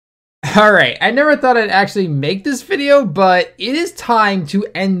Alright, I never thought I'd actually make this video, but it is time to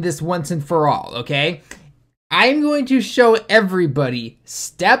end this once and for all, okay? I'm going to show everybody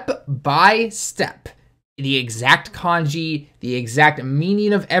step by step the exact kanji, the exact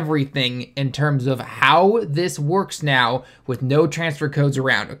meaning of everything in terms of how this works now with no transfer codes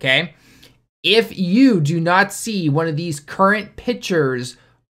around, okay? If you do not see one of these current pictures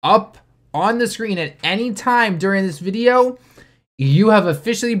up on the screen at any time during this video, you have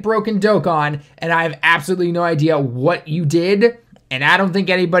officially broken Dokkan, and I have absolutely no idea what you did, and I don't think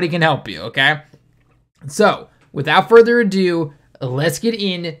anybody can help you, okay? So, without further ado, let's get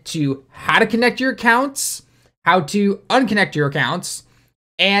into how to connect your accounts, how to unconnect your accounts,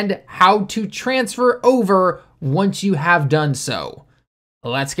 and how to transfer over once you have done so.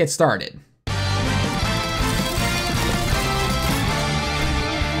 Let's get started.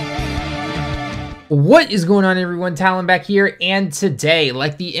 What is going on, everyone? Tallen back here, and today,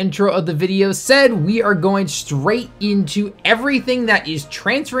 like the intro of the video said, we are going straight into everything that is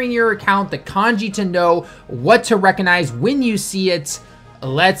transferring your account, the kanji to know, what to recognize when you see it.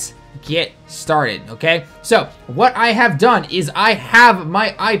 Let's get started, okay? So, what I have done is I have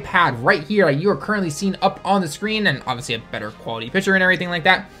my iPad right here, like you are currently seeing up on the screen, and obviously a better quality picture and everything like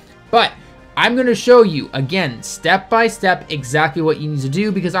that, but I'm going to show you, again, step by step, exactly what you need to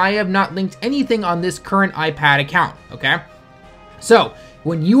do because I have not linked anything on this current iPad account, okay? So,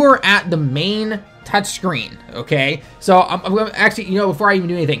 when you are at the main touchscreen, okay? So, I'm going to actually, before I even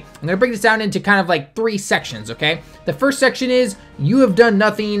do anything, I'm going to break this down into kind of like 3 sections, okay? The first section is, you have done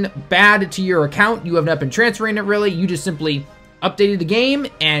nothing bad to your account. You have not been transferring it, really. You just simply updated the game,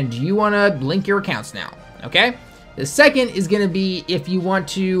 and you want to link your accounts now, okay? The second is going to be if you want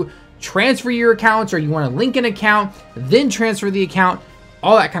to transfer your accounts or you want to link an account, then transfer the account,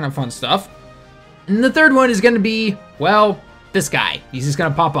 all that kind of fun stuff. And the third one is going to be, well, this guy. He's just going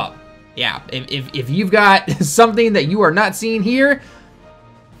to pop up. Yeah, if you've got something that you are not seeing here,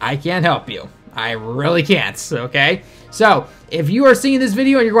 I can't help you. I really can't, okay? So, if you are seeing this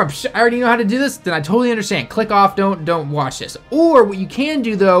video and you're going, I already know how to do this, then I totally understand. Click off, don't watch this. Or what you can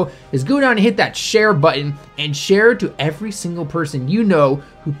do, though, is go down and hit that share button and share to every single person you know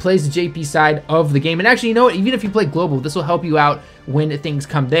who plays the JP side of the game. And actually, you know what? Even if you play global, this will help you out when things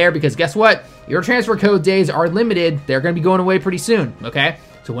come there, because guess what? Your transfer code days are limited. They're going to be going away pretty soon, okay?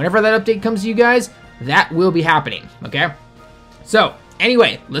 So whenever that update comes to you guys, that will be happening, okay? So,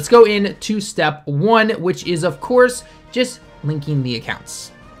 anyway, let's go into step 1, which is, of course, just linking the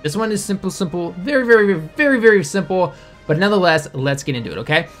accounts. This one is simple, very simple, but nonetheless, let's get into it,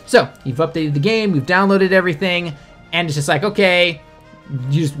 okay? So, you've updated the game, you've downloaded everything, and it's just like, okay,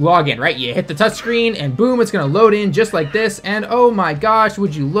 you just log in, right? You hit the touchscreen, and boom, it's gonna load in just like this, and oh my gosh,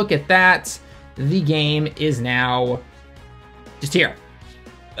 would you look at that? The game is now just here.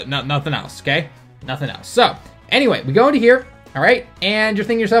 Nothing else, okay? Nothing else. So, anyway, we go into here. All right, and you're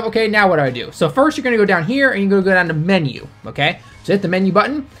thinking to yourself, okay, now what do I do? So first you're gonna go down here and you're gonna go down to menu, okay? So hit the menu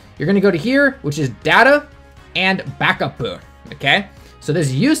button, you're gonna go to here, which is data and backup boon, okay? So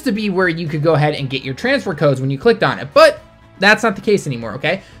this used to be where you could go ahead and get your transfer codes when you clicked on it, but that's not the case anymore,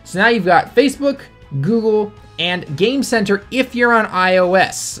 okay? So now you've got Facebook, Google, and Game Center if you're on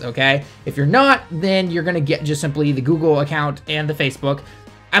iOS, okay? If you're not, then you're gonna get just simply the Google account and the Facebook.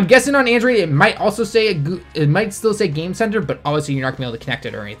 I'm guessing on Android, it might also say, it might still say Game Center, but obviously you're not gonna be able to connect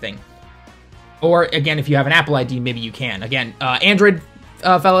it or anything. Or again, if you have an Apple ID, maybe you can. Again, Android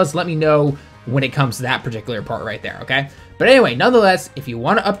fellas, let me know when it comes to that particular part right there, okay? But anyway, nonetheless, if you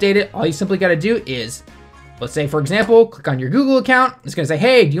wanna update it, all you simply gotta do is, let's say for example, click on your Google account. It's gonna say,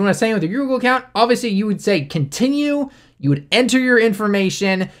 hey, do you wanna sign in with your Google account? Obviously you would say continue, you would enter your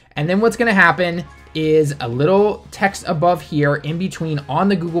information, and then what's gonna happen is a little text above here in between on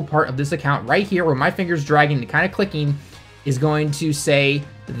the Google part of this account right here where my finger's dragging and kind of clicking is going to say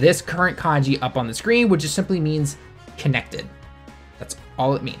this current kanji up on the screen, which just simply means connected. That's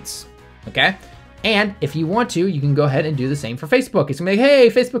all it means, okay? And if you want to, you can go ahead and do the same for Facebook. It's gonna be like, hey,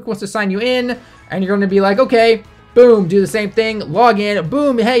 Facebook wants to sign you in, and you're gonna be like, okay, boom, do the same thing, log in,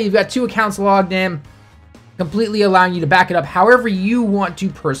 boom, hey, you've got 2 accounts logged in, completely allowing you to back it up however you want to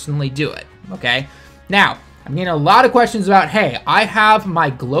personally do it, okay? Now, I'm getting a lot of questions about, hey, I have my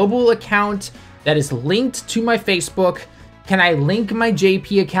global account that is linked to my Facebook. Can I link my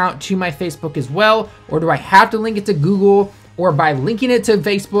JP account to my Facebook as well? Or do I have to link it to Google? Or by linking it to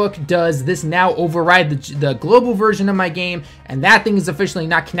Facebook, does this now override the global version of my game and that thing is officially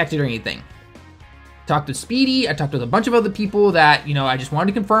not connected or anything? Talked to Speedy, I talked with a bunch of other people that, I just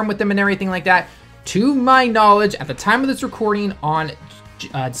wanted to confirm with them and everything like that. To my knowledge, at the time of this recording on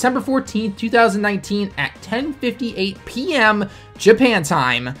December 14th, 2019 at 10:58 p.m. Japan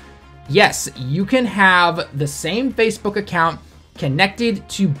time, yes, you can have the same Facebook account connected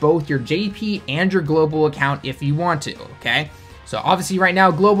to both your JP and your global account if you want to, okay? So obviously right now,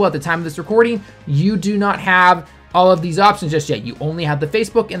 global at the time of this recording, you do not have all of these options just yet. You only have the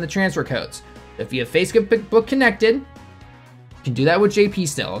Facebook and the transfer codes. If you have Facebook connected, you can do that with JP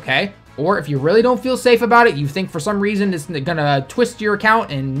still, okay? Or if you really don't feel safe about it, you think for some reason it's gonna twist your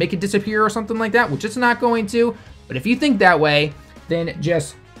account and make it disappear or something like that, which it's not going to, but if you think that way, then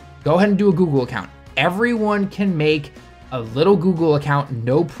just go ahead and do a Google account. Everyone can make a little Google account,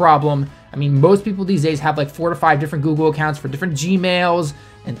 no problem. I mean, most people these days have like 4 to 5 different Google accounts for different Gmails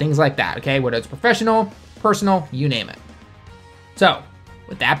and things like that, okay? Whether it's professional, personal, you name it. So,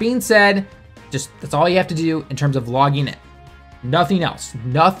 with that being said, that's all you have to do in terms of logging in. Nothing else.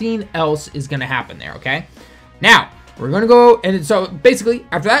 Nothing else is gonna happen there, okay? Now, we're gonna go, and so basically,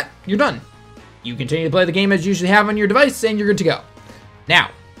 after that, you're done. You continue to play the game as you usually have on your device, and you're good to go. Now,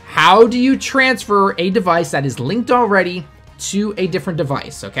 how do you transfer a device that is linked already to a different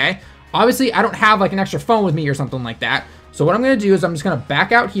device, okay? Obviously, I don't have like an extra phone with me or something like that. So what I'm gonna do is I'm just gonna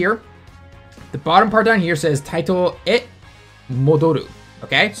back out here. The bottom part down here says title e modoru,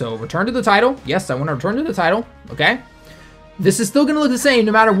 okay? So return to the title. Yes, I wanna return to the title, okay? This is still gonna look the same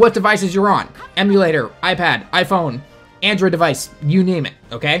no matter what devices you're on. Emulator, iPad, iPhone, Android device, you name it,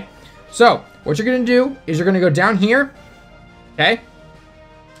 okay? So what you're gonna do is you're gonna go down here, okay?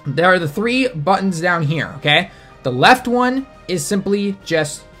 There are the 3 buttons down here, okay? The left one is simply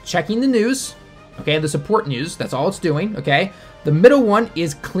just checking the news, okay? The support news, that's all it's doing, okay? The middle one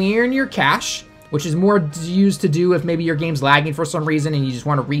is clearing your cache, which is more used to do if maybe your game's lagging for some reason and you just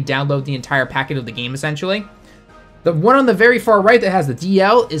want to re-download the entire packet of the game, essentially. The one on the very far right that has the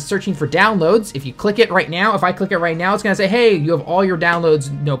DL is searching for downloads. If you click it right now, if I click it right now, it's gonna say, hey, you have all your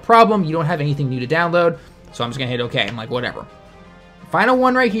downloads, no problem. You don't have anything new to download. So I'm just gonna hit okay. I'm like, whatever. Final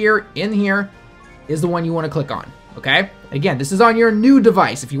one right here, in here, is the one you want to click on, okay? Again, this is on your new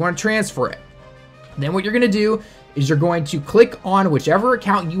device if you want to transfer it. Then what you're going to do is you're going to click on whichever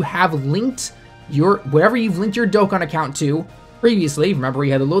account you have linked, whatever you've linked your Dokkan account to previously. Remember, we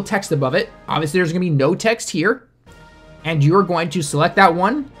had a little text above it. Obviously, there's going to be no text here. And you're going to select that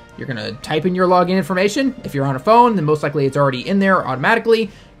one. You're going to type in your login information. If you're on a phone, then most likely it's already in there automatically.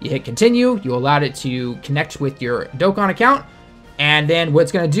 You hit continue. You allow it to connect with your Dokkan account. And then what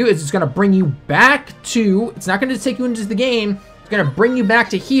it's going to do is it's going to bring you back to, it's not going to take you into the game, it's going to bring you back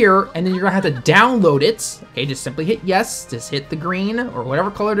to here, and then you're going to have to download it. Okay, just simply hit yes, just hit the green, or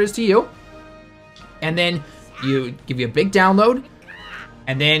whatever color it is to you. And then you give you a big download.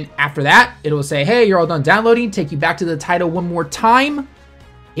 And then after that, it will say, hey, you're all done downloading, take you back to the title one more time,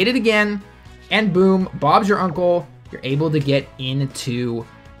 hit it again, and boom, Bob's your uncle, you're able to get into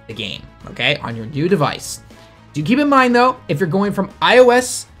the game, okay, on your new device. Do keep in mind though, if you're going from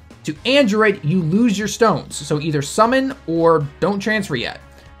iOS to Android, you lose your stones. So either summon or don't transfer yet.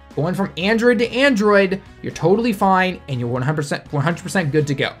 Going from Android to Android, you're totally fine and you're 100% good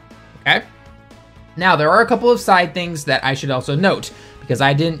to go, okay? Now, there are a couple of side things that I should also note because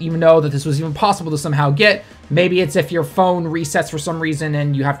I didn't even know that this was even possible to somehow get. Maybe it's if your phone resets for some reason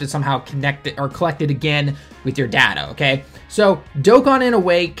and you have to somehow connect it or collect it again with your data, okay? So Dokkan in a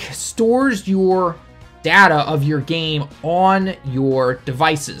way stores your data of your game on your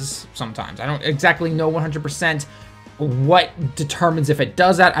devices sometimes. I don't exactly know 100% what determines if it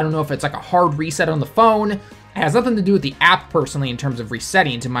does that. I don't know if it's like a hard reset on the phone. It has nothing to do with the app personally in terms of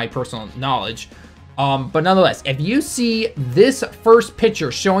resetting to my personal knowledge. But nonetheless, if you see this first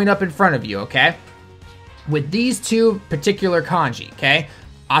picture showing up in front of you, okay, with these 2 particular kanji, okay,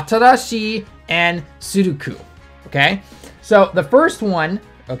 Atarashi and Suruku, okay? So the first one,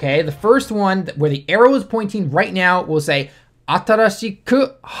 okay, the first one where the arrow is pointing right now will say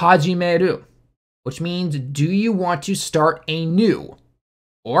Atarashiku hajimeru, which means do you want to start a new?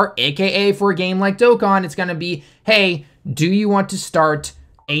 Or AKA for a game like Dokkan, it's gonna be, hey, do you want to start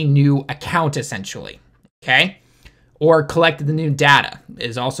a new account essentially, okay? Or collect the new data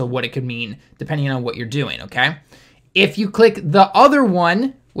is also what it could mean depending on what you're doing, okay? If you click the other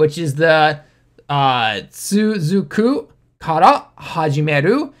one, which is the Tsuzuku Kara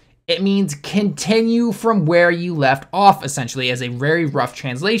hajimeru, it means continue from where you left off, essentially, as a very rough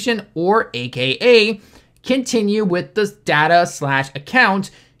translation, or AKA continue with the data /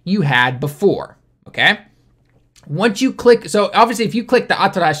 account you had before, okay? Once you click, so obviously if you click the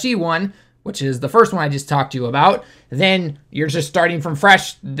Atarashi one, which is the first one I just talked to you about, then you're just starting from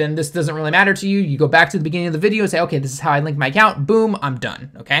fresh, then this doesn't really matter to you. You go back to the beginning of the video and say, okay, this is how I link my account, boom, I'm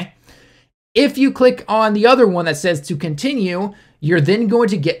done, okay? If you click on the other one that says to continue, you're then going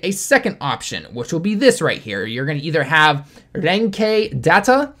to get a second option, which will be this right here. You're going to either have Renkei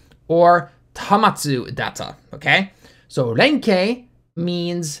data or tamatsu data, okay? So renkei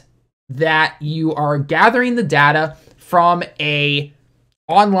means that you are gathering the data from an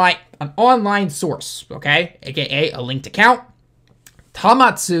online source, okay? AKA a linked account.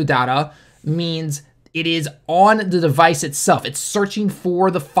 Tamatsu data means it is on the device itself. It's searching for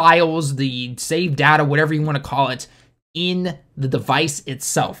the files, the saved data, whatever you want to call it, in the device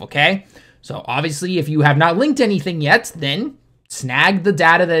itself, okay? So obviously, if you have not linked anything yet, then snag the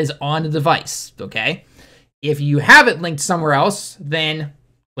data that is on the device, okay? If you have it linked somewhere else, then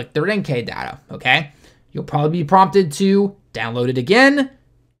click the renkei data, okay? You'll probably be prompted to download it again,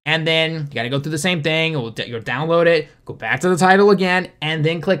 and then you got to go through the same thing. You'll download it, go back to the title again, and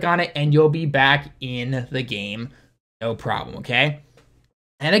then click on it, and you'll be back in the game. No problem, okay?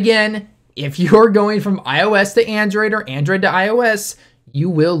 And again, if you're going from iOS to Android or Android to iOS, you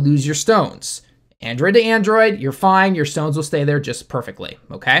will lose your stones. Android to Android, you're fine. Your stones will stay there just perfectly,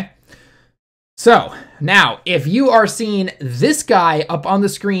 okay? So now, if you are seeing this guy up on the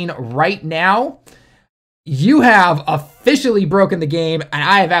screen right now, you have officially broken the game, and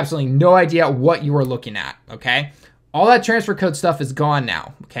I have absolutely no idea what you are looking at, okay? All that transfer code stuff is gone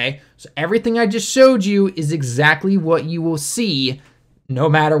now, okay? So everything I just showed you is exactly what you will see no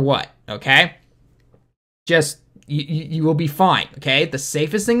matter what, okay? Just, you will be fine, okay? The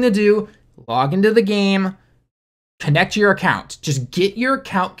safest thing to do, log into the game, connect your account. Just get your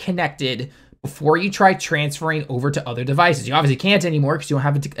account connected before you try transferring over to other devices. You obviously can't anymore because you don't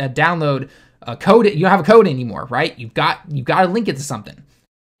have a download code. You don't have a code anymore, right? You've got to link it to something.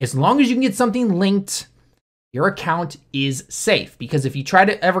 As long as you can get something linked, your account is safe. Because if you try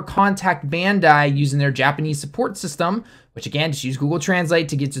to ever contact Bandai using their Japanese support system, which again, just use Google Translate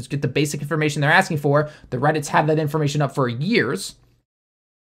to get the basic information they're asking for. The Reddits have that information up for years.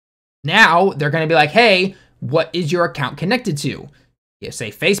 Now they're going to be like, hey, what is your account connected to? You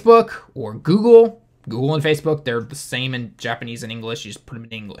say Facebook or Google. Google and Facebook, they're the same in Japanese and English. You just put them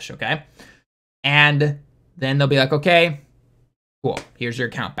in English, okay? And then they'll be like, okay, cool, here's your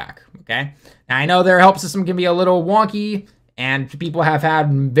account back, okay? Now, I know their help system can be a little wonky, and people have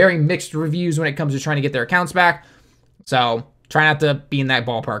had very mixed reviews when it comes to trying to get their accounts back. So try not to be in that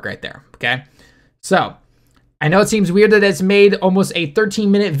ballpark right there, okay? So I know it seems weird that it's made almost a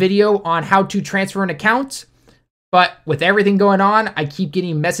 13-minute video on how to transfer an account, but with everything going on, I keep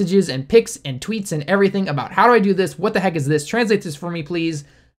getting messages and pics and tweets and everything about how do I do this? What the heck is this? Translate this for me, please.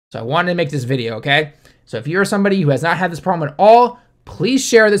 So I wanted to make this video, okay? So if you're somebody who has not had this problem at all, please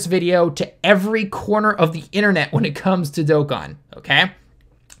share this video to every corner of the internet when it comes to Dokkan, okay?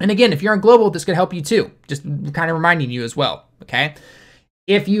 And again, if you're on global, this could help you too. Just kind of reminding you as well, okay?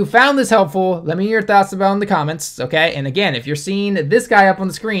 If you found this helpful, let me know your thoughts about it in the comments, okay? And again, if you're seeing this guy up on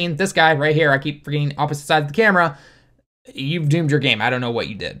the screen, this guy right here, I keep forgetting opposite sides of the camera, you've doomed your game. I don't know what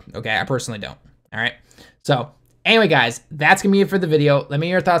you did, okay? I personally don't, all right? So anyway, guys, that's going to be it for the video. Let me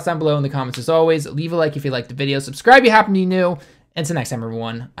know your thoughts down below in the comments. As always, leave a like if you liked the video. Subscribe if you happen to be new. And until next time,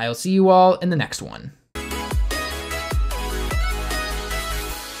 everyone, I will see you all in the next one.